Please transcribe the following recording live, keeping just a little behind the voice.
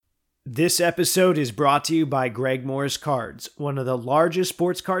This episode is brought to you by Greg Morris Cards, one of the largest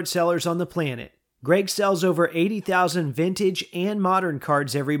sports card sellers on the planet. Greg sells over 80,000 vintage and modern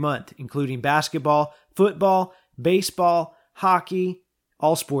cards every month, including basketball, football, baseball, hockey,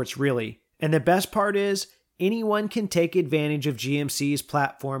 all sports really. And the best part is, anyone can take advantage of GMC's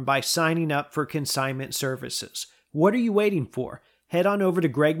platform by signing up for consignment services. What are you waiting for? Head on over to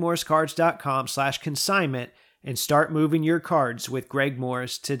gregmorriscards.com/consignment and start moving your cards with Greg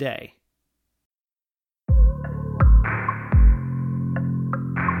Morris today.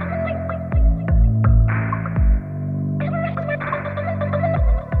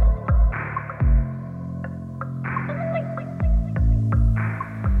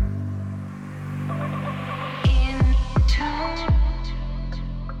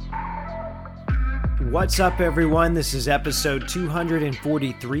 What's up, everyone? This is episode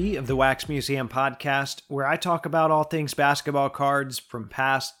 243 of the Wax Museum podcast, where I talk about all things basketball cards from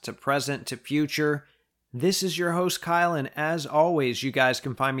past to present to future. This is your host, Kyle, and as always, you guys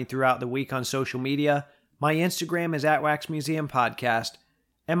can find me throughout the week on social media. My Instagram is at Wax Museum Podcast,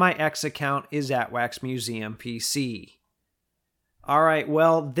 and my X account is at Wax Museum PC. All right,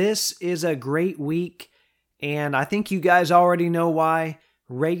 well, this is a great week, and I think you guys already know why.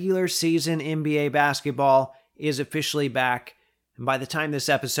 Regular season NBA basketball is officially back, and by the time this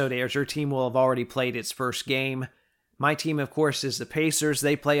episode airs, your team will have already played its first game. My team, of course, is the Pacers.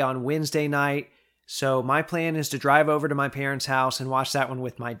 They play on Wednesday night, so my plan is to drive over to my parents' house and watch that one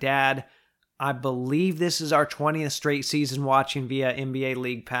with my dad. I believe this is our 20th straight season watching via NBA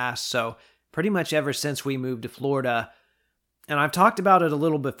League Pass, so pretty much ever since we moved to Florida. And I've talked about it a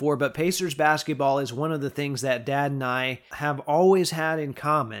little before, but Pacers basketball is one of the things that Dad and I have always had in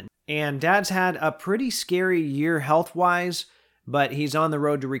common. And Dad's had a pretty scary year health-wise, but he's on the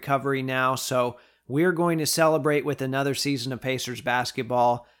road to recovery now, so we're going to celebrate with another season of Pacers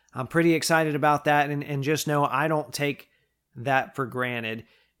basketball. I'm pretty excited about that, and just know I don't take that for granted.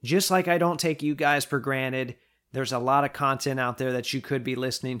 Just like I don't take you guys for granted, there's a lot of content out there that you could be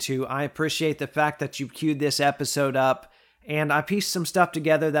listening to. I appreciate the fact that you queued this episode up, and I pieced some stuff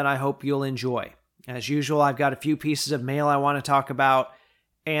together that I hope you'll enjoy. As usual, I've got a few pieces of mail I want to talk about.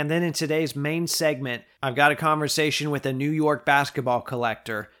 And then in today's main segment, I've got a conversation with a New York basketball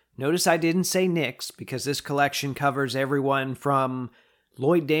collector. Notice I didn't say Knicks, because this collection covers everyone from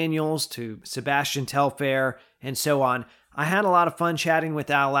Lloyd Daniels to Sebastian Telfair and so on. I had a lot of fun chatting with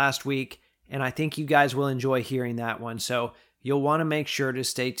Al last week, and I think you guys will enjoy hearing that one. So you'll want to make sure to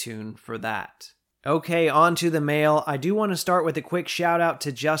stay tuned for that. Okay, on to the mail. I do want to start with a quick shout out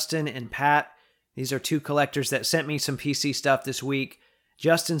to Justin and Pat. These are two collectors that sent me some PC stuff this week.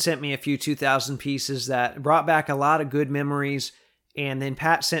 Justin sent me a few 2000 pieces that brought back a lot of good memories. And then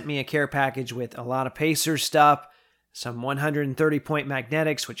Pat sent me a care package with a lot of Pacers stuff, some 130-point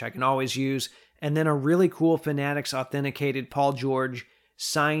magnetics, which I can always use, and then a really cool Fanatics authenticated Paul George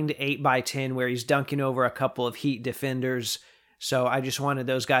signed 8x10 where he's dunking over a couple of Heat defenders. So I just wanted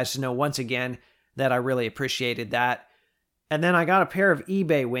those guys to know once again that I really appreciated that. And then I got a pair of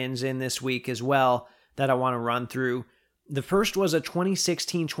eBay wins in this week as well that I want to run through. The first was a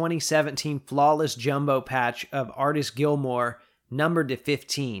 2016-2017 Flawless Jumbo patch of Artist Gilmore, numbered to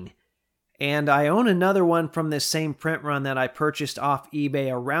 15. And I own another one from this same print run that I purchased off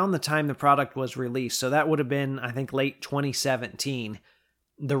eBay around the time the product was released. So that would have been, I think, late 2017.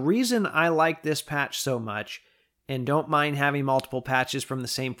 The reason I like this patch so much, and don't mind having multiple patches from the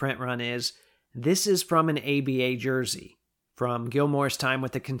same print run, is this is from an ABA jersey from Gilmore's time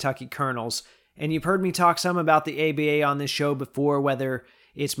with the Kentucky Colonels. And you've heard me talk some about the ABA on this show before, whether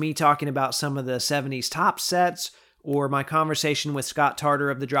it's me talking about some of the 70s top sets or my conversation with Scott Tarter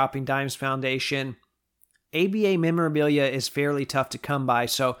of the Dropping Dimes Foundation. ABA memorabilia is fairly tough to come by,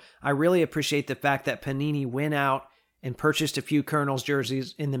 so I really appreciate the fact that Panini went out and purchased a few Colonels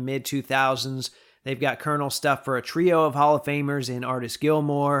jerseys in the mid-2000s. They've got Colonel stuff for a trio of Hall of Famers in Artist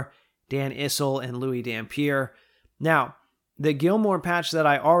Gilmore, Dan Issel, and Louis Dampier. Now, the Gilmore patch that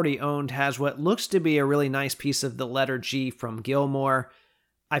I already owned has what looks to be a really nice piece of the letter G from Gilmore.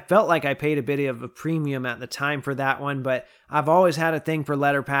 I felt like I paid a bit of a premium at the time for that one, but I've always had a thing for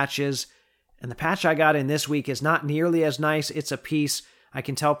letter patches, and the patch I got in this week is not nearly as nice. It's a piece I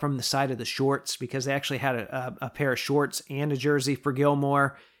can tell from the side of the shorts, because they actually had a pair of shorts and a jersey for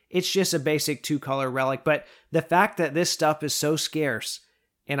Gilmore. It's just a basic two-color relic, but the fact that this stuff is so scarce,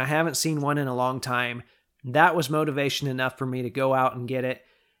 and I haven't seen one in a long time, that was motivation enough for me to go out and get it.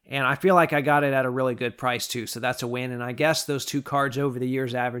 And I feel like I got it at a really good price too, so that's a win. And I guess those two cards over the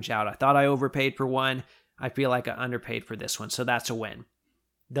years average out. I thought I overpaid for one. I feel like I underpaid for this one, so that's a win.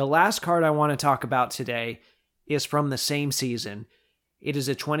 The last card I want to talk about today is from the same season. It is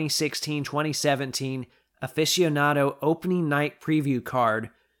a 2016-2017 aficionado opening night preview card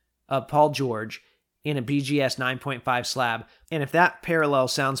of Paul George in a BGS 9.5 slab. And if that parallel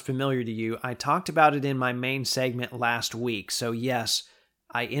sounds familiar to you, I talked about it in my main segment last week. So yes,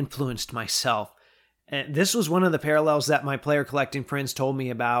 I influenced myself. And this was one of the parallels that my player collecting friends told me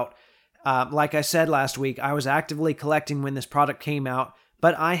about. Like I said last week, I was actively collecting when this product came out,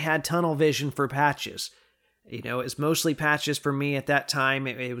 but I had tunnel vision for patches. You know, it's mostly patches for me at that time.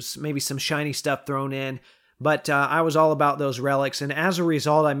 It was maybe some shiny stuff thrown in, but I was all about those relics. And as a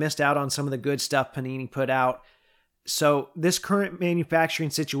result, I missed out on some of the good stuff Panini put out. So this current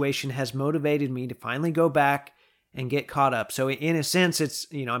manufacturing situation has motivated me to finally go back and get caught up. So in a sense, it's,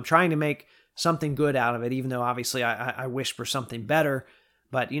 you know, I'm trying to make something good out of it, even though obviously I wish for something better.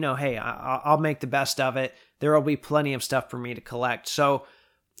 But, you know, hey, I'll make the best of it. There will be plenty of stuff for me to collect. So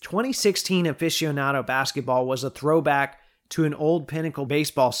 2016 Aficionado Basketball was a throwback to an old Pinnacle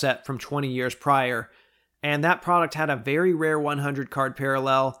baseball set from 20 years prior, and that product had a very rare 100 card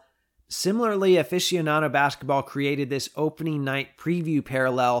parallel. Similarly, Aficionado Basketball created this opening night preview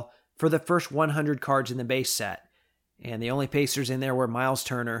parallel for the first 100 cards in the base set, and the only Pacers in there were Miles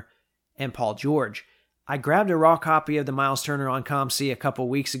Turner and Paul George. I grabbed a raw copy of the Miles Turner on ComC a couple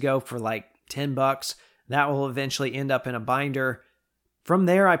weeks ago for like $10. That will eventually end up in a binder. From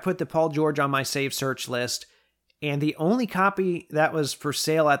there, I put the Paul George on my save search list, and the only copy that was for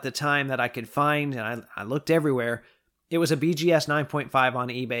sale at the time that I could find, and I looked everywhere, it was a BGS 9.5 on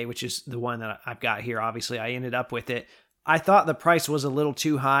eBay, which is the one that I've got here. Obviously, I ended up with it. I thought the price was a little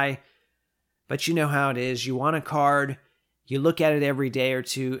too high, but you know how it is. You want a card, you look at it every day or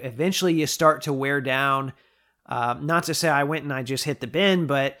two, eventually you start to wear down. Not to say I went and I just hit the bin,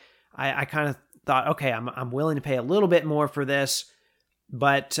 but I kind of thought, okay, I'm willing to pay a little bit more for this,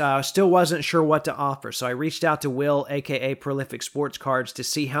 but still wasn't sure what to offer. So I reached out to Will, aka Prolific Sports Cards, to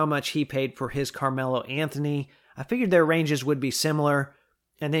see how much he paid for his Carmelo Anthony. I figured their ranges would be similar,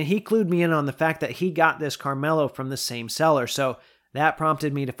 and then he clued me in on the fact that he got this Carmelo from the same seller, so that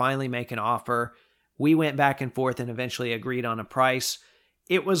prompted me to finally make an offer. We went back and forth and eventually agreed on a price.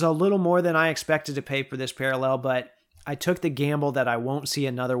 It was a little more than I expected to pay for this parallel, but I took the gamble that I won't see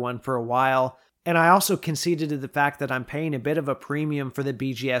another one for a while. And I also conceded to the fact that I'm paying a bit of a premium for the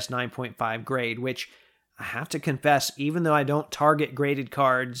BGS 9.5 grade, which I have to confess, even though I don't target graded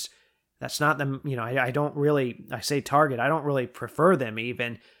cards, that's not the, you know, I say target, I don't really prefer them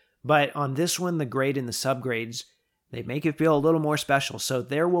even. But on this one, the grade and the subgrades, they make it feel a little more special. So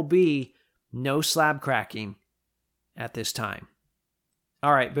there will be no slab cracking at this time.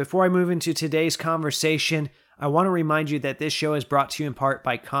 All right, before I move into today's conversation, I want to remind you that this show is brought to you in part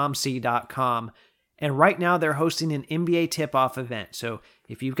by ComC.com. And right now they're hosting an NBA tip-off event. So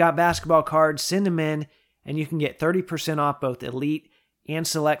if you've got basketball cards, send them in, and you can get 30% off both Elite and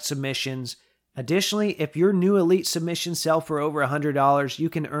Select submissions. Additionally, if your new Elite submissions sell for over $100, you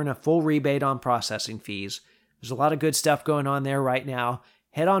can earn a full rebate on processing fees. There's a lot of good stuff going on there right now.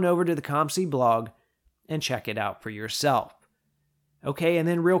 Head on over to the ComC blog and check it out for yourself. Okay, and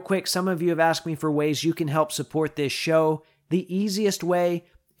then real quick, some of you have asked me for ways you can help support this show. The easiest way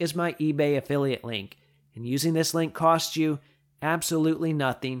is my eBay affiliate link. And using this link costs you absolutely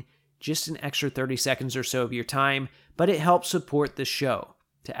nothing, just an extra 30 seconds or so of your time, but it helps support the show.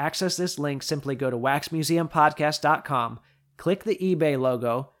 To access this link, simply go to waxmuseumpodcast.com, click the eBay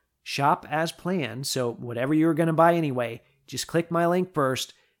logo, shop as planned, so whatever you're going to buy anyway, just click my link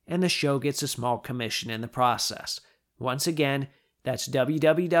first, and the show gets a small commission in the process. Once again, that's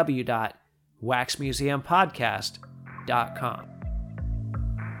www.waxmuseumpodcast.com.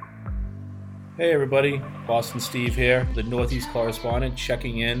 Hey everybody, Boston Steve here, the Northeast correspondent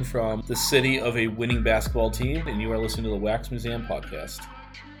checking in from the city of a winning basketball team, and you are listening to the Wax Museum Podcast.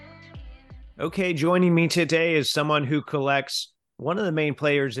 Okay, joining me today is someone who collects one of the main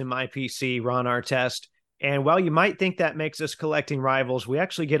players in my PC, Ron Artest. And while you might think that makes us collecting rivals, we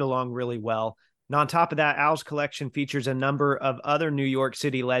actually get along really well. And on top of that, Al's collection features a number of other New York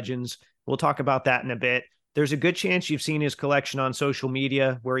City legends. We'll talk about that in a bit. There's a good chance you've seen his collection on social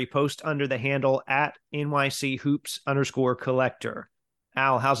media, where he posts under the handle at NYC_hoops_collector.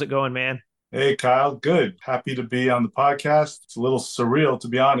 Al, how's it going, man? Hey, Kyle. Good. Happy to be on the podcast. It's a little surreal, to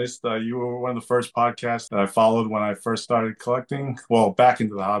be honest. You were one of the first podcasts that I followed when I first started collecting, well, back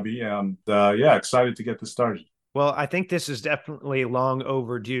into the hobby. And yeah, excited to get this started. Well, I think this is definitely long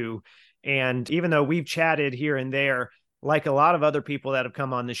overdue. And even though we've chatted here and there, like a lot of other people that have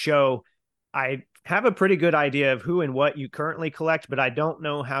come on the show, I have a pretty good idea of who and what you currently collect, but I don't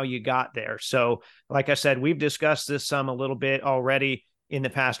know how you got there. So like I said, we've discussed this a little bit already in the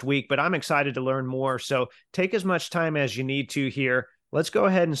past week, but I'm excited to learn more. So take as much time as you need to here. let's go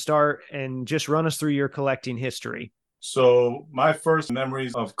ahead and start and just run us through your collecting history. So my first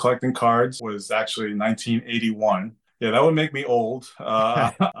memories of collecting cards was actually 1981. Yeah, that would make me old.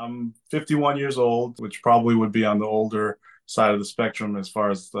 I'm 51 years old, which probably would be on the older side of the spectrum as far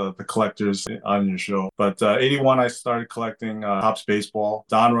as the collectors on your show. But 81, I started collecting Topps baseball.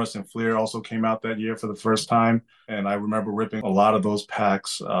 Donruss and Fleer also came out that year for the first time. And I remember ripping a lot of those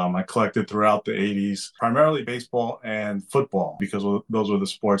packs. I collected throughout the 80s, primarily baseball and football, because those were the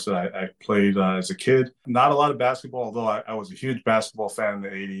sports that I played as a kid. Not a lot of basketball, although I was a huge basketball fan in the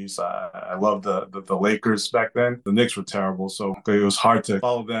 80s. I loved the Lakers back then. The Knicks were terrible, so it was hard to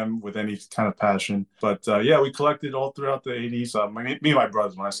follow them with any kind of passion. But yeah, we collected all throughout the 80s. Me and my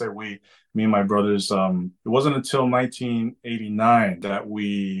brothers, when I say we, me and my brothers, it wasn't until 1989 that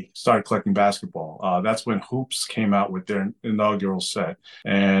we started collecting basketball. That's when Hoops came out with their inaugural set.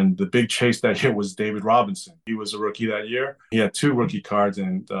 And the big chase that year was David Robinson. He was a rookie that year. He had 2 rookie cards.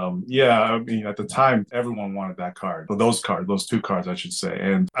 And yeah, I mean, at the time, everyone wanted that card. Or those 2 cards, I should say.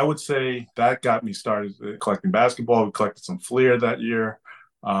 And I would say that got me started collecting basketball. We collected some Fleer that year.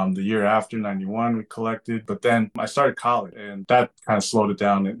 The year after, 91, we collected. But then I started college, and that kind of slowed it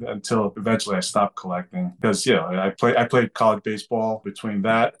down until eventually I stopped collecting. Because, yeah, I played college baseball. Between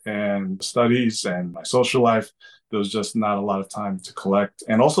that and studies and my social life, there was just not a lot of time to collect.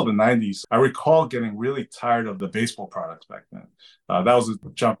 And also the 90s, I recall getting really tired of the baseball products back then. That was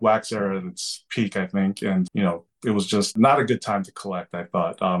the junk wax era at its peak, I think. And, it was just not a good time to collect, I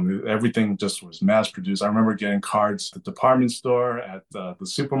thought. Everything just was mass produced. I remember getting cards at the department store, at the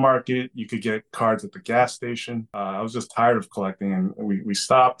supermarket. You could get cards at the gas station. I was just tired of collecting, and we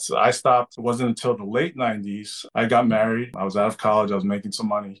stopped. I stopped. It wasn't until the late 90s I got married. I was out of college. I was making some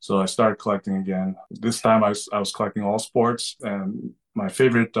money. So I started collecting again. This time I was collecting all sports, and my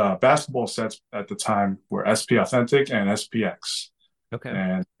favorite basketball sets at the time were SP Authentic and SPX. Okay.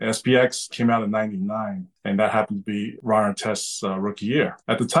 And SPX came out in 99, and that happened to be Ron Artest's rookie year.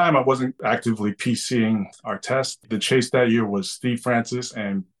 At the time, I wasn't actively PCing Artest. The chase that year was Steve Francis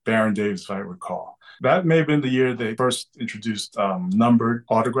and Baron Davis, if I recall. That may have been the year they first introduced numbered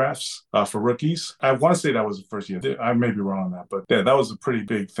autographs for rookies. I want to say that was the first year. I may be wrong on that, but yeah, that was a pretty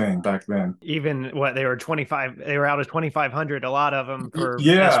big thing back then. Even they were 25, they were out of 2,500, a lot of them for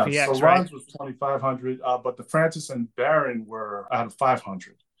yeah, SPX, so right? Ron's was 2,500, but the Francis and Baron were out of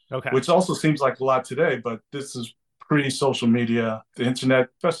 500. Okay. Which also seems like a lot today, but this is pre-social media. The internet,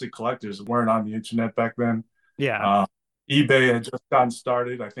 especially collectors, weren't on the internet back then. Yeah. eBay had just gotten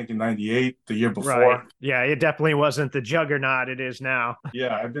started, I think, in 98, the year before. Right. Yeah, it definitely wasn't the juggernaut it is now.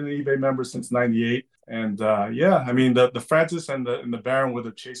 Yeah, I've been an eBay member since 98. And yeah, I mean, the Francis and the Baron were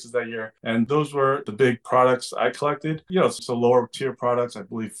the chases that year. And those were the big products I collected. So lower tier products, I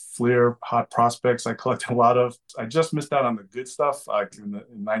believe Fleer, Hot Prospects, I collected a lot of. I just missed out on the good stuff like in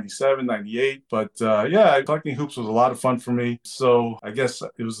 97, 98. But yeah, collecting hoops was a lot of fun for me. So I guess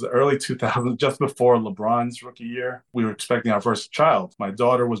it was the early 2000s, just before LeBron's rookie year. We were expecting our first child. My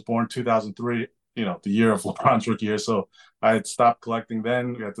daughter was born 2003. The year of LeBron's rookie year. So I had stopped collecting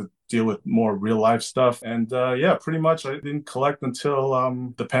then. We had to deal with more real life stuff. And yeah, pretty much I didn't collect until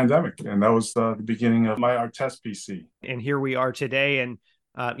the pandemic. And that was the beginning of my Artest PC. And here we are today. And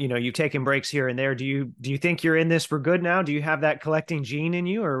you've taken breaks here and there. Do you think you're in this for good now? Do you have that collecting gene in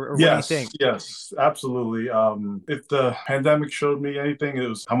you, or yes, what do you think? Yes, absolutely. If the pandemic showed me anything, it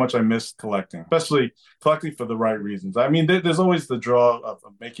was how much I missed collecting, especially collecting for the right reasons. I mean, there's always the draw of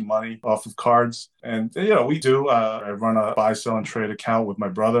making money off of cards. And, we do. I run a buy, sell, and trade account with my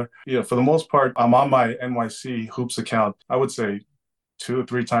brother. For the most part, I'm on my NYC Hoops account, I would say 2 or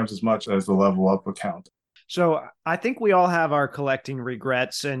 3 times as much as the Level Up account. So I think we all have our collecting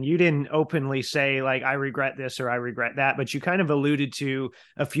regrets, and you didn't openly say like, I regret this or I regret that, but you kind of alluded to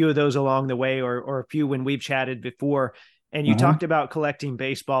a few of those along the way, or a few when we've chatted before. And you talked about collecting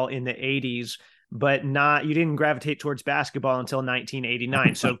baseball in the 80s, but you didn't gravitate towards basketball until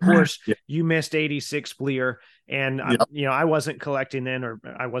 1989. So of course you missed 86 Fleer, and I wasn't collecting then, or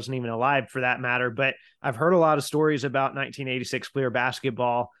I wasn't even alive for that matter, but I've heard a lot of stories about 1986 Fleer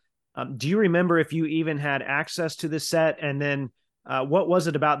basketball. Do you remember if you even had access to the set? And then what was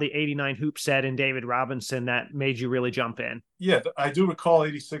it about the 89 hoop set and David Robinson that made you really jump in? Yeah, I do recall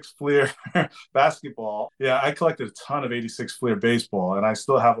 86 Fleer basketball. Yeah, I collected a ton of 86 Fleer baseball, and I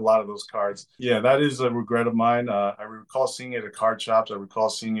still have a lot of those cards. Yeah, that is a regret of mine. I recall seeing it at card shops. I recall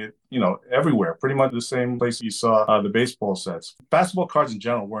seeing it, everywhere, pretty much the same place you saw the baseball sets. Basketball cards in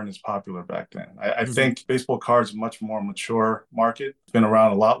general weren't as popular back then. I think baseball cards are much more mature market. It's been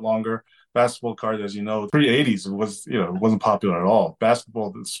around a lot longer. Basketball cards, as you know, pre-80s, it wasn't popular at all.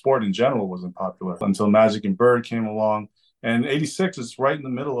 Basketball, the sport in general, wasn't popular until Magic and Bird came along. And 86 is right in the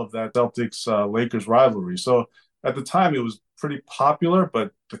middle of that Celtics Lakers rivalry. So at the time, it was pretty popular,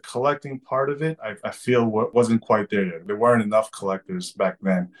 but the collecting part of it, I feel wasn't quite there yet. There weren't enough collectors back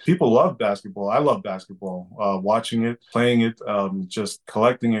then. People love basketball. I love basketball, watching it, playing it, just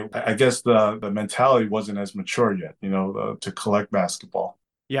collecting it. I guess the mentality wasn't as mature yet, to collect basketball.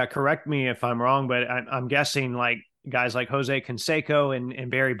 Yeah, correct me if I'm wrong, but I'm guessing like guys like Jose Canseco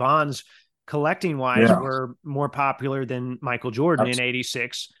and Barry Bonds, collecting wise, Yeah, were more popular than Michael Jordan in absolutely.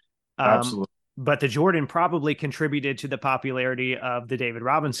 '86. Um, Absolutely. but the Jordan probably contributed to the popularity of the David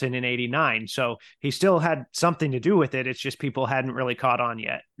Robinson in '89. So he still had something to do with it. It's just people hadn't really caught on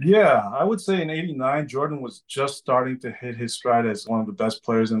yet. Yeah, I would say in '89, Jordan was just starting to hit his stride as one of the best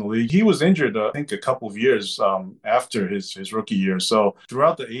players in the league. He was injured, I think, a couple of years after his rookie year. So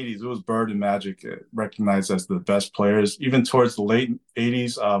throughout the '80s, it was Bird and Magic recognized as the best players. Even towards the late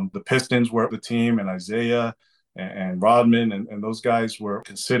 '80s, the Pistons were the team, and Isaiah and Rodman and those guys were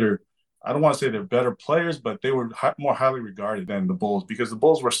considered. I don't want to say they're better players, but they were more highly regarded than the Bulls because the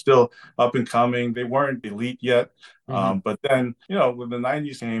Bulls were still up and coming. They weren't elite yet. Mm-hmm. But then, when the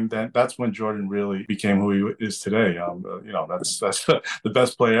 '90s came, that's when Jordan really became who he is today. That's the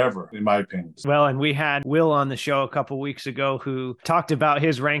best player ever, in my opinion. Well, and we had Will on the show a couple weeks ago who talked about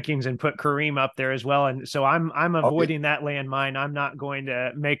his rankings and put Kareem up there as well. And so I'm Okay. avoiding that landmine. I'm not going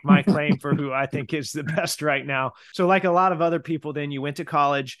to make my claim for who I think is the best right now. So like a lot of other people, then you went to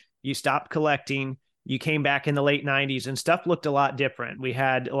college, you stopped collecting, you came back in the late '90s and stuff looked a lot different. We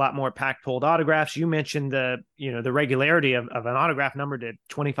had a lot more pack pulled autographs. You mentioned the regularity of an autograph number to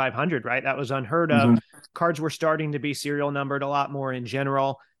 2,500, right? That was unheard of. Mm-hmm. Cards were starting to be serial numbered a lot more in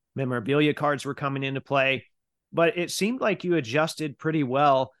general. Memorabilia cards were coming into play, but it seemed like you adjusted pretty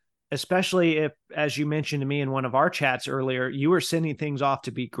well, especially if, as you mentioned to me in one of our chats earlier, you were sending things off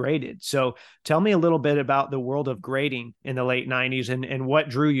to be graded. So tell me a little bit about the world of grading in the late '90s and what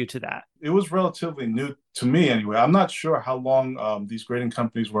drew you to that. It was relatively new to me anyway. I'm not sure how long these grading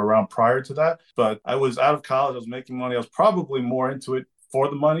companies were around prior to that, but I was out of college. I was making money. I was probably more into it for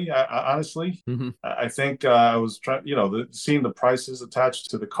the money. Honestly, Mm-hmm. I think I was trying, seeing the prices attached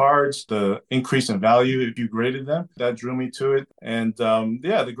to the cards, the increase in value if you graded them, that drew me to it. And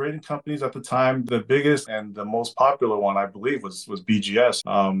yeah, the grading companies at the time, the biggest and the most popular one, I believe, was BGS.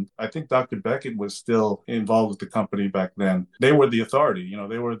 I think Dr. Beckett was still involved with the company back then. They were the authority.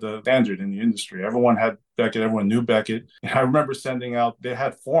 They were the standard in the industry. Everyone had Beckett. Everyone knew Beckett. And I remember sending out. They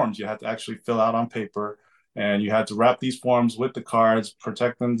had forms you had to actually fill out on paper and you had to wrap these forms with the cards,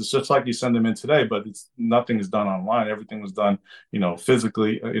 protect them. It's just like you send them in today, but nothing is done online. Everything was done,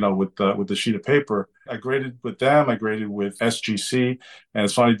 physically, with the sheet of paper. I graded with them. I graded with SGC, and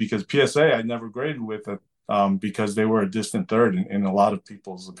it's funny because PSA I never graded with it. Because they were a distant third in a lot of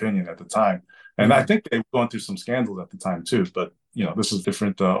people's opinion at the time. And I Mm-hmm. think they were going through some scandals at the time too. But, this is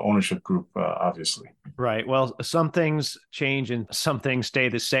different ownership group, obviously. Right. Well, some things change and some things stay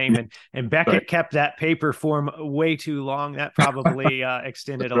the same. Yeah, And right. Beckett kept that paper form way too long. That probably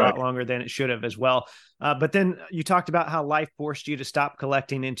extended That's a right. lot longer than it should have as well. But then you talked about how life forced you to stop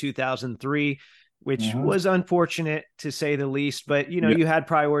collecting in 2003, which Hmm. was unfortunate to say the least. But Yeah, you had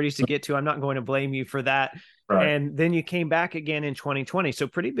priorities to get to. I'm not going to blame you for that. right. And then you came back again in 2020. So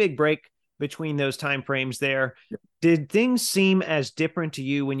pretty big break between those time frames there. Did things seem as different to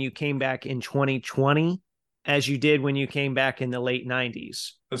you when you came back in 2020 as you did when you came back in the late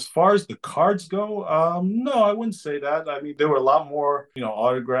 '90s? As far as the cards go, no, I wouldn't say that. I mean, there were a lot more,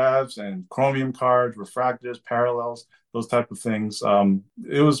 autographs and chromium cards, refractors, parallels, those type of things.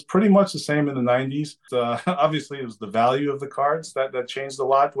 It was pretty much the same in the '90s. Obviously, it was the value of the cards that changed a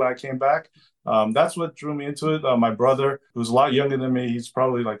lot when I came back. That's what drew me into it. My brother, who's a lot younger than me, he's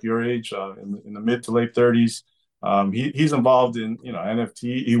probably like your age, in the mid to late 30s. He's involved in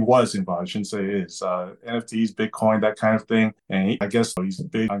NFT. He was involved. I shouldn't say is NFTs, Bitcoin, that kind of thing. And I guess he's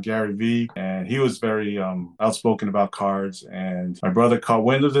big on Gary V. And he was very outspoken about cards. And my brother caught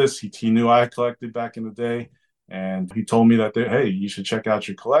wind of this. He knew I collected back in the day. And he told me that, hey, you should check out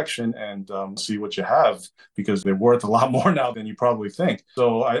your collection and see what you have because they're worth a lot more now than you probably think.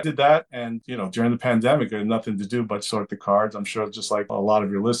 So I did that. And, during the pandemic, I had nothing to do but sort the cards. I'm sure just like a lot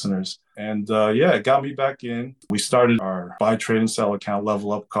of your listeners. And yeah, it got me back in. We started our buy, trade, and sell account,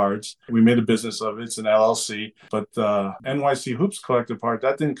 Level Up Cards. We made a business of it. It's an LLC. But NYC Hoops Collector part,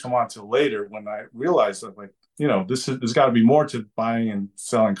 that didn't come on till later when I realized that, like, there's got to be more to buying and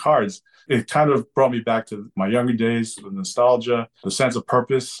selling cards. It kind of brought me back to my younger days, the nostalgia, the sense of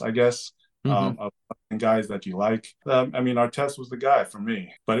purpose, I guess, Mm-hmm. of guys that you like. Artest was the guy for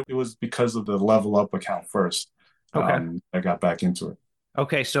me, but it was because of the Level Up account first. Okay. I got back into it.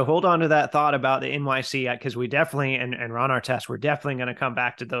 Okay, so hold on to that thought about the NYC because we definitely and Ron Artest, we're definitely going to come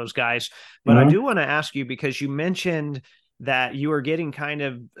back to those guys. But I Hmm. do want to ask you because you mentioned that you were getting kind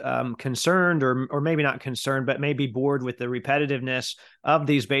of concerned, or maybe not concerned, but maybe bored with the repetitiveness of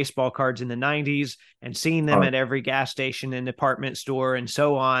these baseball cards in the '90s and seeing them at every gas station and department store and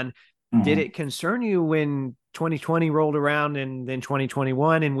so on. Did Hmm. it concern you when 2020 rolled around and then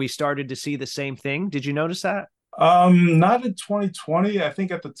 2021 and we started to see the same thing? Did you notice that? Not in 2020. I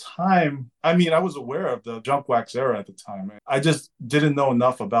think at the time, I mean, I was aware of the junk wax era at the time. I just didn't know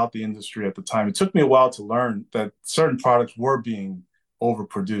enough about the industry at the time. It took me a while to learn that certain products were being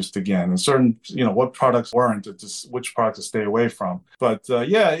overproduced again, and certain, what products weren't, just which products to stay away from. But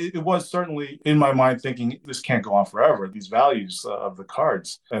yeah, it was certainly in my mind thinking this can't go on forever. These values of the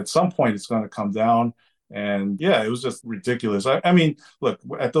cards, at some point, it's going to come down. And yeah, it was just ridiculous. I mean, look,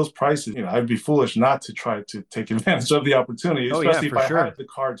 at those prices, I'd be foolish not to try to take advantage of the opportunity, Oh yeah, especially if for I sure. had the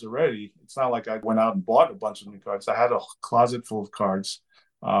cards already. It's not like I went out and bought a bunch of new cards. I had a closet full of cards.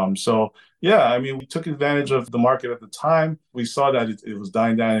 So yeah, I mean, we took advantage of the market at the time. We saw that it was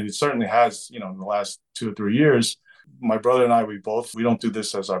dying down, and it certainly has, in the last 2 or 3 years. My brother and I, we don't do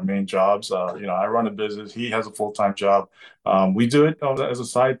this as our main jobs. I run a business. He has a full-time job. We do it as a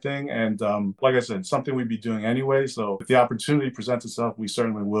side thing. And like I said, something we'd be doing anyway. So if the opportunity presents itself, we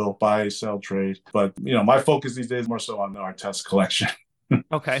certainly will buy, sell, trade. But, my focus these days is more so on our test collection.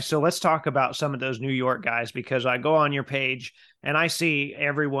 Okay, so let's talk about some of those New York guys because I go on your page and I see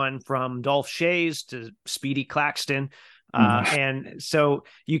everyone from Dolph Schayes to Speedy Claxton. And so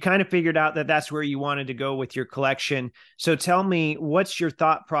you kind of figured out that that's where you wanted to go with your collection. So tell me, what's your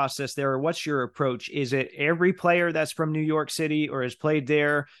thought process there, or what's your approach? Is it every player that's from New York City or has played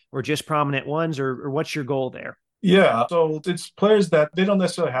there, or just prominent ones, or what's your goal there? Yeah, so it's players that they don't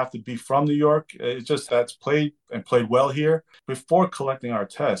necessarily have to be from New York. It's just that's played and played well here. Before collecting our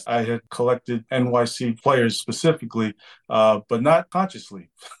test, I had collected NYC players specifically, but not consciously,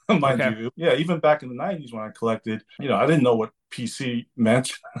 mind Okay. you. Yeah, even back in the '90s when I collected, I didn't know what PC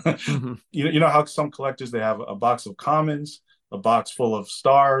meant. Mm-hmm. You know how some collectors they have a box of commons, a box full of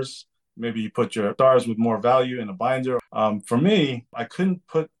stars. Maybe you put your stars with more value in a binder. For me, I couldn't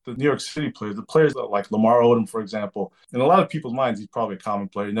put the New York City players, the players like Lamar Odom, for example. In a lot of people's minds, he's probably a common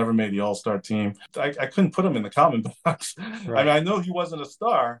player. He never made the All-Star team. I couldn't put him in the common box. I mean, Right. I know he wasn't a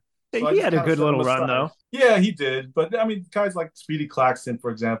star, so I He just had a kind of good set him little run, aside. though. Yeah, he did. But I mean, guys like Speedy Claxton,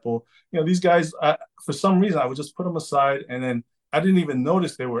 for example, these guys, for some reason, I would just put them aside, and then I didn't even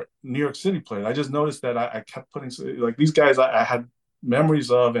notice they were New York City players. I just noticed that I kept putting like these guys I had memories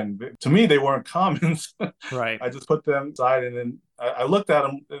of, and to me they weren't commons. Right. I just put them aside, and then I looked at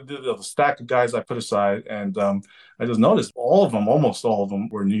them, the stack of guys I put aside, and I just noticed all of them, almost all of them,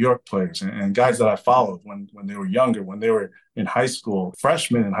 were New York players and guys that I followed when they were younger, when they were in high school,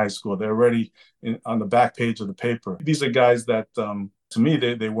 freshmen in high school. They're already on the back page of the paper. These are guys that, to me,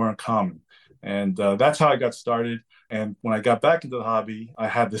 they weren't common, and that's how I got started. And when I got back into the hobby, I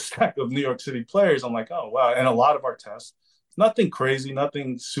had this stack of New York City players. I'm like, oh wow! And a lot of our tests, nothing crazy,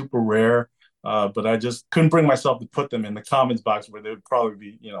 nothing super rare. But I just couldn't bring myself to put them in the comments box where they would probably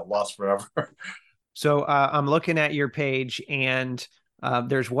be, lost forever. So I'm looking at your page, and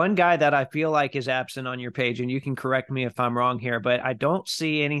there's one guy that I feel like is absent on your page, and you can correct me if I'm wrong here, but I don't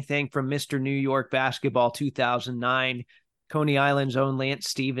see anything from Mr. New York Basketball 2009, Coney Island's own Lance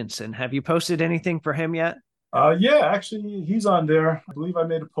Stevenson. Have you posted anything for him yet? Yeah, actually, he's on there. I believe I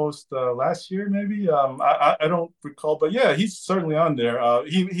made a post last year, maybe. I don't recall, but yeah, he's certainly on there.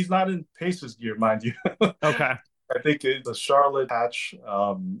 He's not in Pacers gear, mind you. Okay. I think it's a Charlotte patch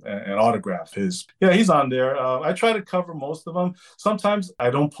and autograph. Yeah, he's on there. I try to cover most of them. Sometimes I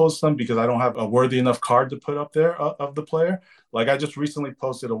don't post them because I don't have a worthy enough card to put up there of the player. Like I just recently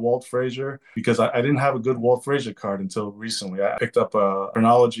posted a Walt Frazier because I didn't have a good Walt Frazier card until recently. I picked up a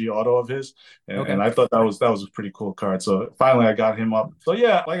chronology auto of his, and Okay. I thought that was a pretty cool card. So finally, I got him up. So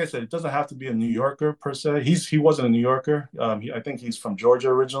yeah, like I said, it doesn't have to be a New Yorker per se. He wasn't a New Yorker. I think he's from Georgia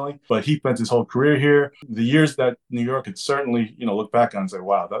originally, but he spent his whole career here. The years that New York could certainly look back on and say,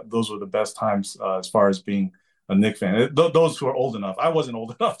 wow, those were the best times as far as being a Knick fan. Those who are old enough. I wasn't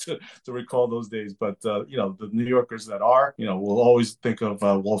old enough to recall those days, but the New Yorkers that are, will always think of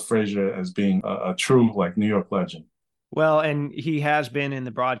Walt Frazier as being a true like New York legend. Well, and he has been in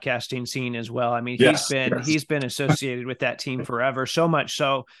the broadcasting scene as well. I mean, Yes, yes. he's been associated with that team forever, so much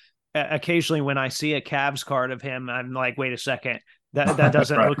so occasionally when I see a Cavs card of him, I'm like, wait a second, that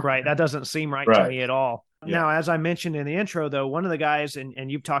doesn't Right, look right. That doesn't seem right to right. me at all. Yeah. Now, as I mentioned in the intro, though, one of the guys,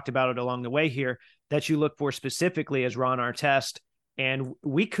 and you've talked about it along the way here, that you look for specifically is Ron Artest. And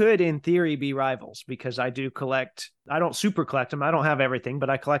we could, in theory, be rivals because I do collect, I don't super collect them. I don't have everything,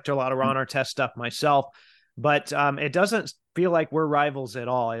 but I collect a lot of Ron Artest stuff myself. But it doesn't feel like we're rivals at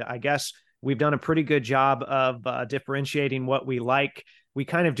all. I guess we've done a pretty good job of differentiating what we like. We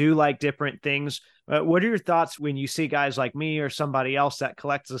kind of do like different things. What are your thoughts when you see guys like me or somebody else that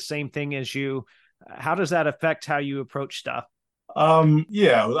collects the same thing as you? How does that affect how you approach stuff?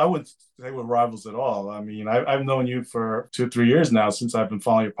 Yeah, I wouldn't say we're rivals at all. I mean, I've known you for 2 or 3 years now since I've been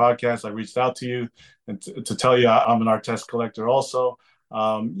following your podcast. I reached out to you and to tell you I'm an Artest collector also.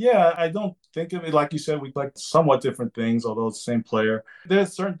 Yeah, I don't think of it like you said. We like somewhat different things, although it's the same player.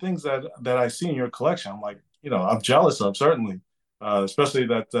 There's certain things that I see in your collection. I'm like, I'm jealous of certainly, especially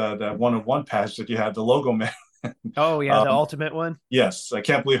that one-of-one patch that you had, the logo man. Oh yeah, the ultimate one. Yes, I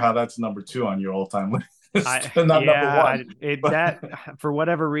can't believe how that's number 2 on your all-time list. Not number Yeah, one. that for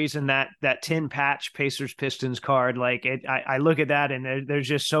whatever reason that 10 patch Pacers Pistons card, like I look at that and there's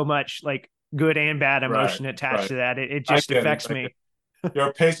just so much like good and bad emotion attached to that. It just affects me. You're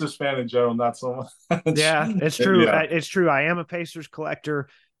a Pacers fan in general, not so much. Yeah, it's true. Yeah. It's true. I am a Pacers collector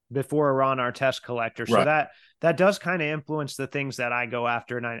before a Ron Artest collector, so Right. that does kind of influence the things that I go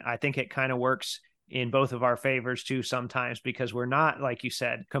after, and I think it kind of works in both of our favors too sometimes because we're not, like you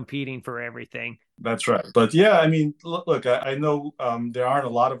said, competing for everything. That's right. But yeah, I mean, look, I know there aren't a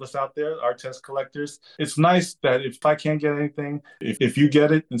lot of us out there, Artest collectors. It's nice that if I can't get anything, if you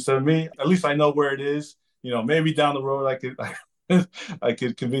get it instead of me, at least I know where it is. Maybe down the road I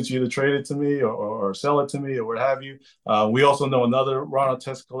could convince you to trade it to me or sell it to me or what have you. We also know another Ron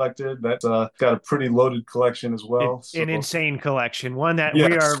Artest collector that's got a pretty loaded collection as well. An insane collection. One that yes.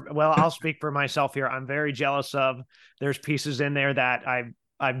 we are, well, I'll speak for myself here. I'm very jealous of. There's pieces in there that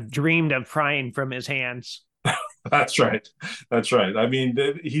I've dreamed of prying from his hands. That's right. That's right. I mean,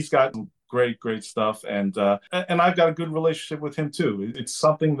 he's got great stuff, and I've got a good relationship with him too. It's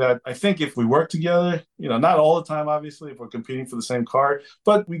something that I think if we work together, not all the time, obviously, if we're competing for the same card,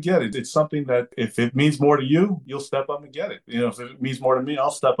 but we get it. It's something that if it means more to you, you'll step up and get it. If it means more to me,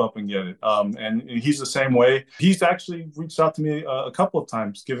 I'll step up and get it. And he's the same way. He's actually reached out to me a couple of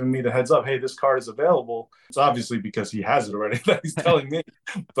times, giving me the heads up. Hey, this card is available. It's obviously because he has it already that he's telling me,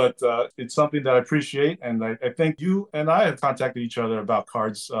 but it's something that I appreciate, and I think you and I have contacted each other about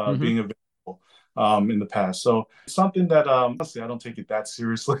cards being available in the past. So it's something that honestly I don't take it that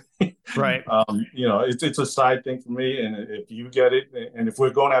seriously. Right. It's a side thing for me. And if you get it, and if we're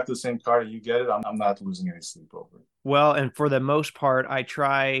going after the same card and you get it, I'm not losing any sleep over it. Well, and for the most part, I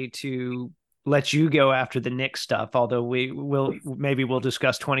try to let you go after the Knicks stuff, although we'll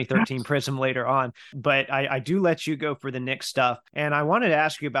discuss 2013 Prism later on. But I do let you go for the Knicks stuff. And I wanted to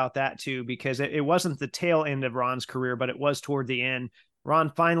ask you about that too, because it wasn't the tail end of Ron's career, but it was toward the end.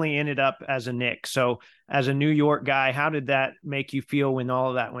 Ron finally ended up as a Knick. So as a New York guy, how did that make you feel when all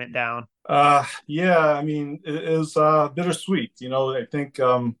of that went down? Yeah, I mean, it was bittersweet. I think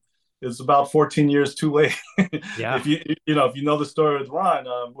it's about 14 years too late. Yeah. If you know the story with Ron,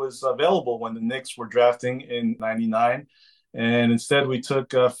 was available when the Knicks were drafting in '99, and instead we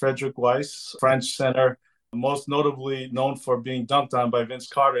took Frederick Weiss, French center, most notably known for being dunked on by Vince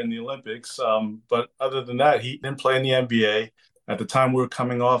Carter in the Olympics. But other than that, he didn't play in the NBA. At the time, we were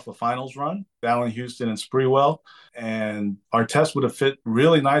coming off a finals run, Allen Houston and Sprewell, and Artest would have fit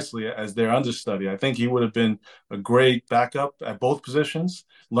really nicely as their understudy. I think he would have been a great backup at both positions,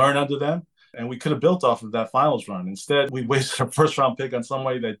 learn under them, and we could have built off of that finals run. Instead, we wasted a first-round pick on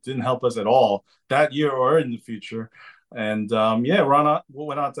somebody that didn't help us at all that year or in the future. And Ron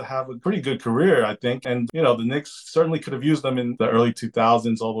went on to have a pretty good career, I think. And, the Knicks certainly could have used them in the early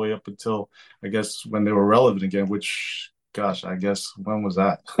 2000s all the way up until, I guess, when they were relevant again, which... Gosh, I guess when was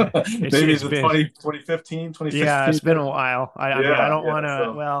that? Maybe it's 2015, 2016. Yeah, it's been a while. I mean, I don't want to.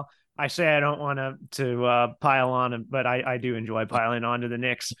 So. Well, I say I don't want to pile on, but I do enjoy piling on to the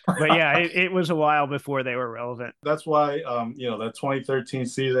Knicks. But yeah, it was a while before they were relevant. That's why, that 2013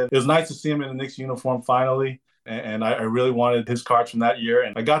 season, it was nice to see him in the Knicks uniform finally. And I really wanted his cards from that year.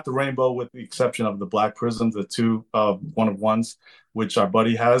 And I got the rainbow with the exception of the black prisms, the two one-of-ones, which our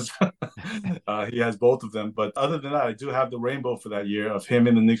buddy has. He has both of them. But other than that, I do have the rainbow for that year of him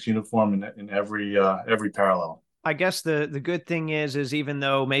in the Knicks uniform in every parallel. I guess the good thing is even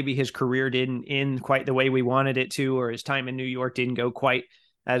though maybe his career didn't end quite the way we wanted it to, or his time in New York didn't go quite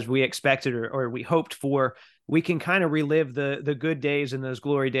as we expected or we hoped for, we can kind of relive the good days and those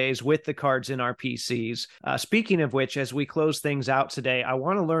glory days with the cards in our PCs. Speaking of which, as we close things out today, I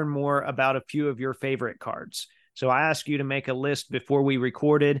want to learn more about a few of your favorite cards. So I asked you to make a list before we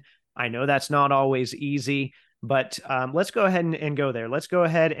recorded. I know that's not always easy. But let's go ahead and go there. Let's go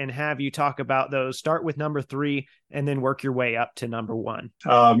ahead and have you talk about those. Start with number 3 and then work your way up to number 1.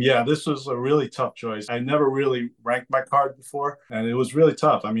 Yeah, this was a really tough choice. I never really ranked my card before, and it was really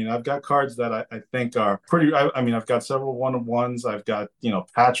tough. I mean, I've got cards that I think are pretty. I mean, I've got several one-of-ones. I've got,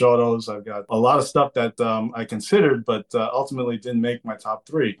 patch autos. I've got a lot of stuff that I considered, but ultimately didn't make my top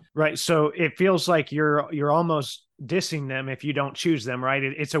 3. Right. So it feels like you're almost dissing them if you don't choose them, right?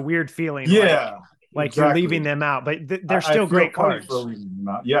 It's a weird feeling. Yeah. Like exactly. You're leaving them out, but they're still great cards.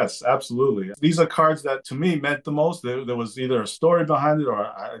 Yes, absolutely. These are cards that to me meant the most. There was either a story behind it, or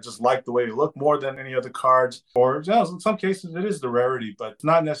I just liked the way it looked more than any other cards. Or in some cases, it is the rarity, but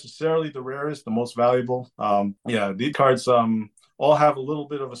not necessarily the rarest, the most valuable. These cards all have a little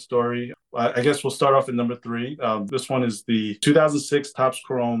bit of a story. I guess we'll start off at number 3. This one is the 2006 Topps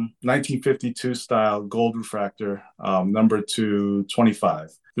Chrome 1952 style gold refractor, number 225.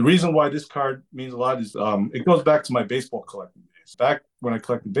 The reason why this card means a lot is it goes back to my baseball collecting days. Back when I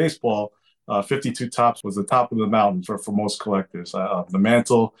collected baseball, 52 Topps was the top of the mountain for most collectors. The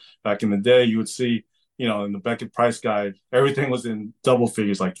mantle, back in the day, you would see, in the Beckett price guide, everything was in double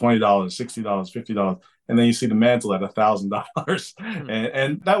figures, like $20, $60, $50. And then you see the mantle at $1,000.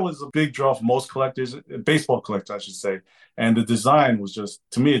 And that was a big draw for most collectors, baseball collectors, I should say. And the design was just,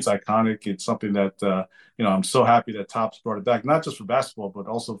 to me, it's iconic. It's something that, I'm so happy that Topps brought it back, not just for basketball, but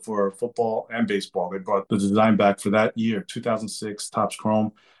also for football and baseball. They brought the design back for that year, 2006 Topps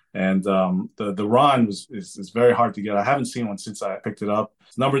Chrome. And the Ron is very hard to get. I haven't seen one since I picked it up.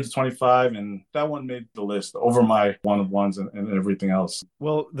 It's numbered to 25, and that one made the list over my one-of-ones and everything else.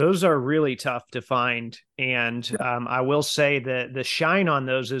 Well, those are really tough to find. And I will say that the shine on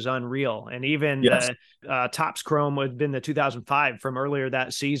those is unreal. And even the Topps Chrome would have been the 2005 from earlier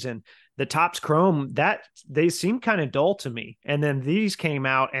that season. The Topps Chrome, that they seem kind of dull to me. And then these came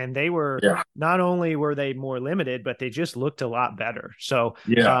out and they were not only were they more limited, but they just looked a lot better. So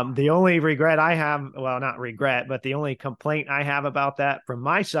the only regret I have, well, not regret, but the only complaint I have about that from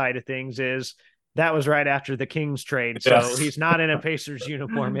my side of things is that was right after the Kings trade. So he's not in a Pacers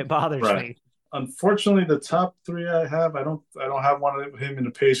uniform. It bothers me. Unfortunately, the top 3 I have, I don't have one of him in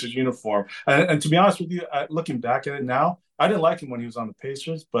the Pacers uniform. And to be honest with you, looking back at it now, I didn't like him when he was on the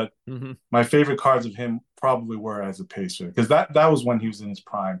Pacers, but my favorite cards of him probably were as a Pacer, because that was when he was in his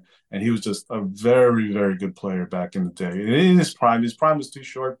prime, and he was just a very, very good player back in the day. In his prime was too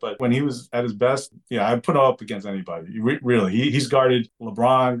short, but when he was at his best, I put him up against anybody. Really, he's guarded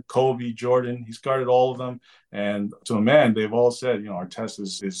LeBron, Kobe, Jordan. He's guarded all of them, and to a man, they've all said, Artest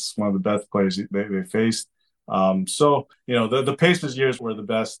is one of the best players they faced. So the Pacers years were the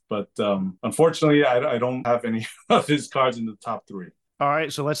best, but unfortunately, I don't have any of his cards in the top 3. All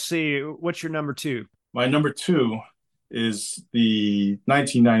right, so let's see. What's your number 2? My number 2 is the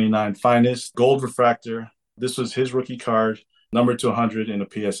 1999 Finest Gold Refractor. This was his rookie card, numbered to 100 in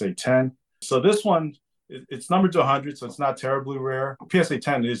a PSA 10. So this one, it's numbered to 100, so it's not terribly rare. PSA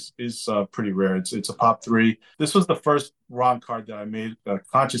 10 is pretty rare. It's a pop 3. This was the first Ron card that I made a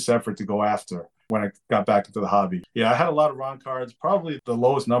conscious effort to go after when I got back into the hobby. I had a lot of Ron cards. Probably the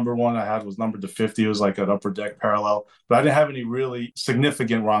lowest number one I had was numbered to 50. It was like an upper deck parallel, but I didn't have any really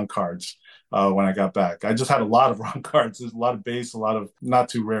significant Ron cards when I got back. I just had a lot of Ron cards. There's a lot of base, a lot of not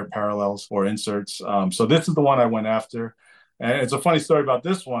too rare parallels or inserts. So this is the one I went after. And it's a funny story about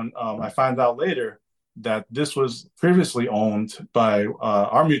this one. I found out later that this was previously owned by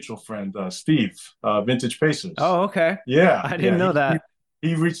our mutual friend, Steve, Vintage Pacers. Oh, okay. Yeah. I didn't know that.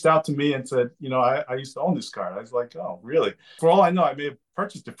 He reached out to me and said, I used to own this card. I was like, oh, really? For all I know, I may have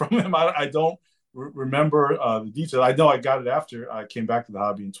purchased it from him. I don't remember the details. I know I got it after I came back to the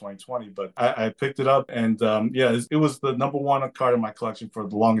hobby in 2020, but I picked it up, and it was the number 1 card in my collection for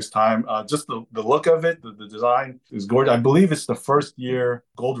the longest time. Just the look of it, the design is gorgeous. I believe it's the first year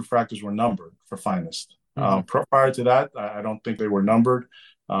gold refractors were numbered for Finest. Prior to that, I don't think they were numbered.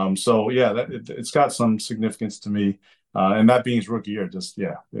 It's got some significance to me. And that being his rookie year,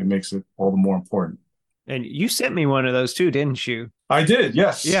 it makes it all the more important. And you sent me one of those too, didn't you? I did,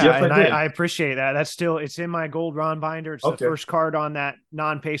 yes. Yeah, yes, and I did. I appreciate that. It's in my gold Ron binder. It's the first card on that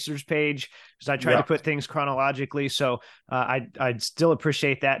non-Pacers page, because I try to put things chronologically. So I'd still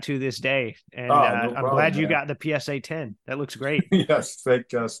appreciate that to this day. And no I'm glad you got the PSA 10. That looks great. Yes, thank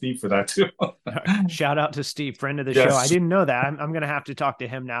Steve for that too. Shout out to Steve, friend of the show. I didn't know that. I'm going to have to talk to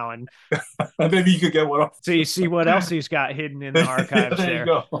him now. And maybe you could get one off. So you see what else he's got hidden in the archives there. You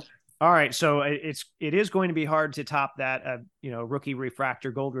go. All right, so it is going to be hard to top that, rookie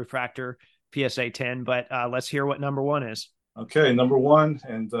refractor, gold refractor, PSA 10. But let's hear what number 1 is. Okay, number 1,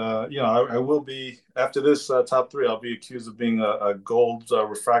 and I will be after this top 3. I'll be accused of being a gold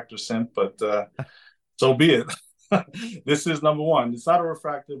refractor simp, but So be it. This is number one. It's not a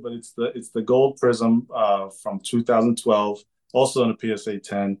refractor, but it's the gold prism from 2012, also in a PSA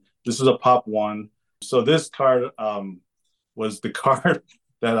 10. This is a pop one. So this card was the card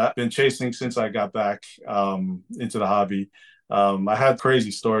that I've been chasing since I got back into the hobby. I had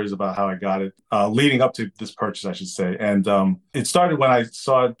crazy stories about how I got it leading up to this purchase, I should say. And it started when I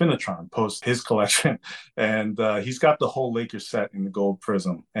saw Binatron post his collection, and he's got the whole Lakers set in the gold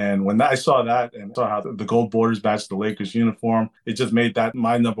prism. And when I saw that and saw how the gold borders matched the Lakers uniform, it just made that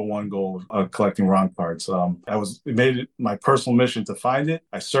my number one goal of collecting Ron cards. It made it my personal mission to find it.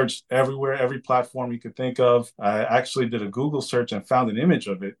 I searched everywhere, every platform you could think of. I actually did a Google search and found an image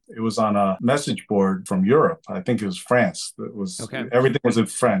of it. It was on a message board from Europe. I think it was France. Everything was in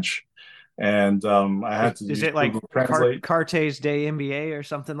French, and I had to. Is it like Cartes de NBA or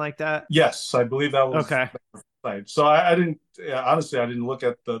something like that? Yes, I believe that was okay. So I didn't honestly. I didn't look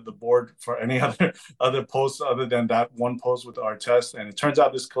at the board for any other posts other than that one post with Artest, and it turns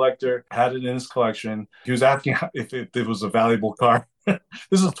out this collector had it in his collection. He was asking if it was a valuable card.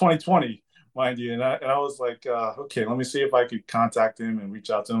 This is 2020. Mind you, and I was like, okay, let me see if I could contact him and reach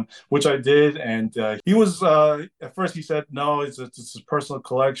out to him, which I did. And he was at first he said no, it's his personal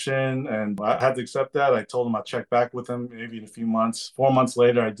collection, and I had to accept that. I told him I'd check back with him maybe in a few months. 4 months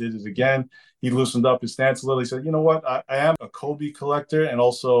later, I did it again. He loosened up his stance a little. He said, you know what, I am a Kobe collector and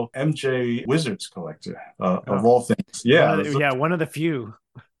also MJ Wizards collector of all things. Yeah, one of the few.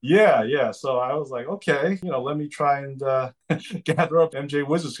 Yeah. So I was like, okay, let me try and gather up MJ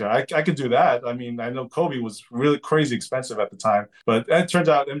Wizards card. I could do that. I mean, I know Kobe was really crazy expensive at the time, but it turns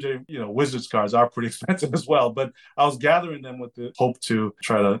out MJ, Wizards cards are pretty expensive as well. But I was gathering them with the hope to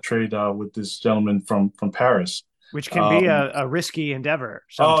try to trade with this gentleman from Paris. Which can be a risky endeavor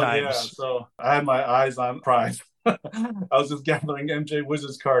sometimes. Oh, yeah. So I had my eyes on prize. I was just gathering MJ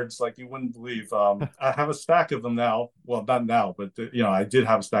Wizards cards like you wouldn't believe. I have a stack of them now. Well, not now, but I did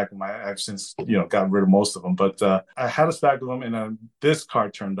have a stack of them. I've since gotten rid of most of them. But I had a stack of them, and then this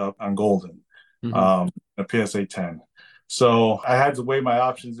card turned up on Golden, a PSA 10. So I had to weigh my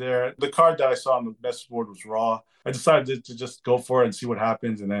options there. The card that I saw on the message board was raw. I decided to just go for it and see what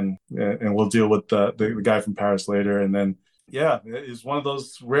happens, and then we'll deal with the guy from Paris later, and then. Yeah, it's one of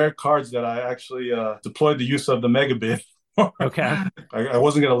those rare cards that I actually deployed the use of the mega bid. Okay. I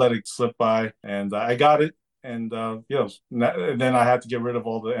wasn't going to let it slip by, and I got it. And, and then I had to get rid of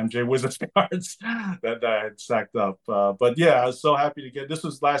all the MJ Wizards cards that I had stacked up. But yeah, I was so happy to get this.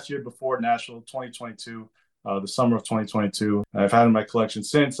 Was last year before National 2022. The summer of 2022. I've had it in my collection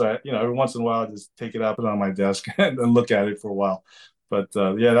since. Every once in a while, I just take it out, put it on my desk, and look at it for a while. But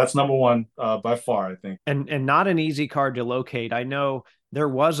yeah, that's number one by far, I think. And not an easy card to locate. I know there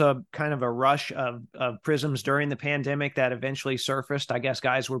was a kind of a rush of prisms during the pandemic that eventually surfaced. I guess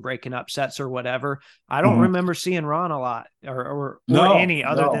guys were breaking up sets or whatever. I don't remember seeing Ron a lot or any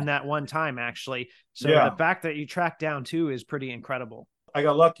other than that one time, actually. So the fact that you tracked down two is pretty incredible. I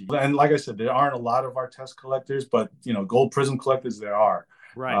got lucky. And like I said, there aren't a lot of Artest collectors, but, gold prism collectors, there are.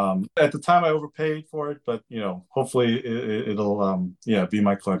 Right. At the time, I overpaid for it, but hopefully it'll be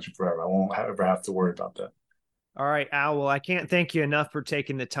my collection forever. I won't ever have to worry about that. All right, Al. Well, I can't thank you enough for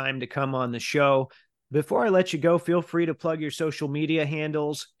taking the time to come on the show. Before I let you go, feel free to plug your social media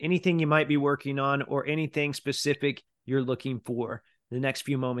handles, anything you might be working on, or anything specific you're looking for. The next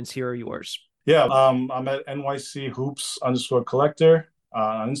few moments here are yours. Yeah, I'm at NYC Hoops _collector.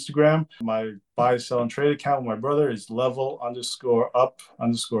 On Instagram. My buy, sell, and trade account with my brother is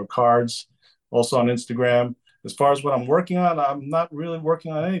level_up_cards. Also on Instagram. As far as what I'm working on, I'm not really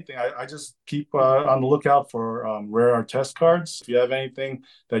working on anything. I just keep on the lookout for rare Artest cards. If you have anything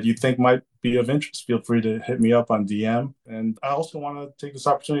that you think might be of interest, feel free to hit me up on DM. And I also want to take this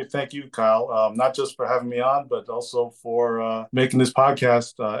opportunity to thank you, Kyle, not just for having me on, but also for making this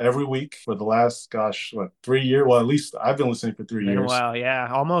podcast every week for the last, 3 years? Well, at least I've been listening for 3 years. Wow,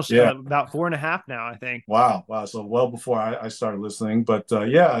 yeah. Almost about 4.5 now, I think. Wow. So well before I started listening. But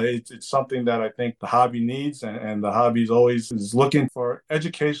it's something that I think the hobby needs, and the hobby always is looking for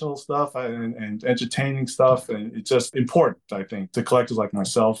educational stuff and entertaining stuff. And it's just important, I think, to collectors like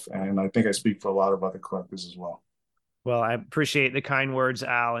myself. And I think I speak for a lot of other collectors as well. Well, I appreciate the kind words,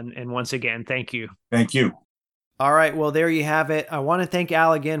 Al. And once again, thank you. Thank you. All right. Well, there you have it. I want to thank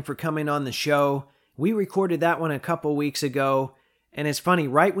Al again for coming on the show. We recorded that one a couple weeks ago. And it's funny,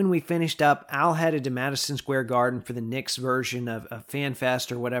 right when we finished up, Al headed to Madison Square Garden for the Knicks version of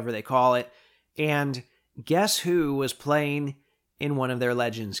FanFest or whatever they call it. And guess who was playing in one of their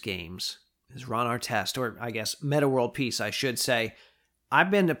Legends games? It was Ron Artest, or I guess Meta World Peace, I should say. I've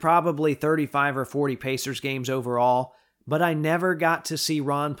been to probably 35 or 40 Pacers games overall, but I never got to see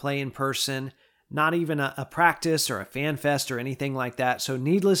Ron play in person. not even a practice or a fan fest or anything like that. So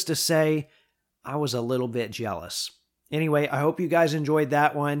needless to say, I was a little bit jealous. Anyway, I hope you guys enjoyed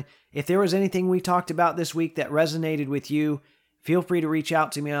that one. If there was anything we talked about this week that resonated with you, feel free to reach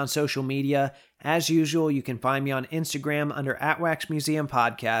out to me on social media. As usual, you can find me on Instagram under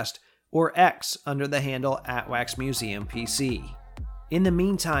 @WaxMuseumPodcast or X under the handle @WaxMuseumPC. In the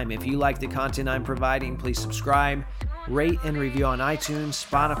meantime, if you like the content I'm providing, please subscribe, rate and review on iTunes,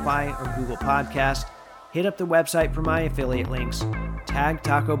 Spotify, or Google Podcast. Hit up the website for my affiliate links, tag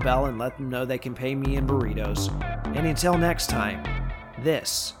Taco Bell and let them know they can pay me in burritos. And until next time,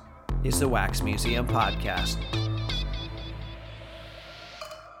 this is the Wax Museum Podcast.